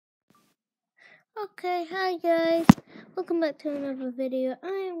Okay, hi guys, welcome back to another video.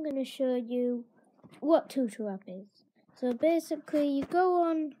 I am going to show you what Tutuapp is. So basically you go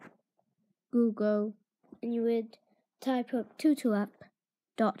on Google and you would type up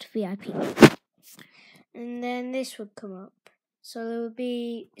tutuapp.vip and then this would come up. So there would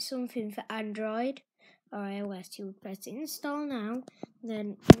be something for Android or iOS. You would press install now,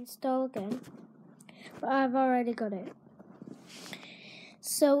 then install again, but I've already got it.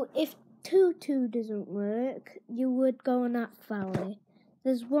 So if Tutu doesn't work, you would go on App Valley.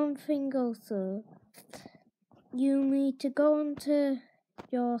 There's one thing also. You need to go onto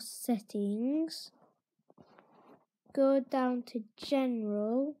your settings, go down to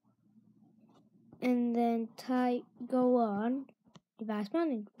General, and then go on Device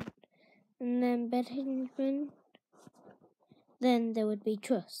Management, and then Management. Then there would be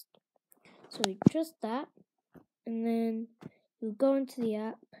Trust. So you trust that, and then you go into the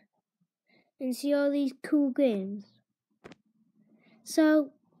app and see all these cool games.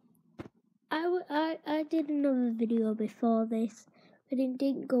 So I did another video before this, but it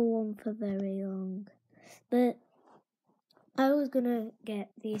didn't go on for very long. But I was gonna get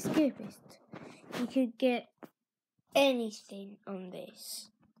the Escapist. You could get anything on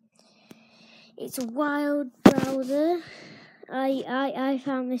this. It's a wild browser. I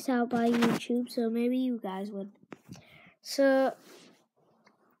found this out by YouTube, so maybe you guys would. So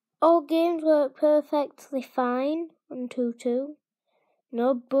all games work perfectly fine on Tutu.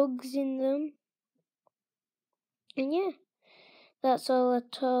 No bugs in them. And yeah, that's all I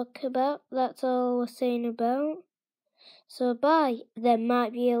talk about. That's all we're saying about. So bye. There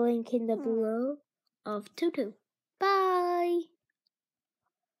might be a link in the below of Tutu.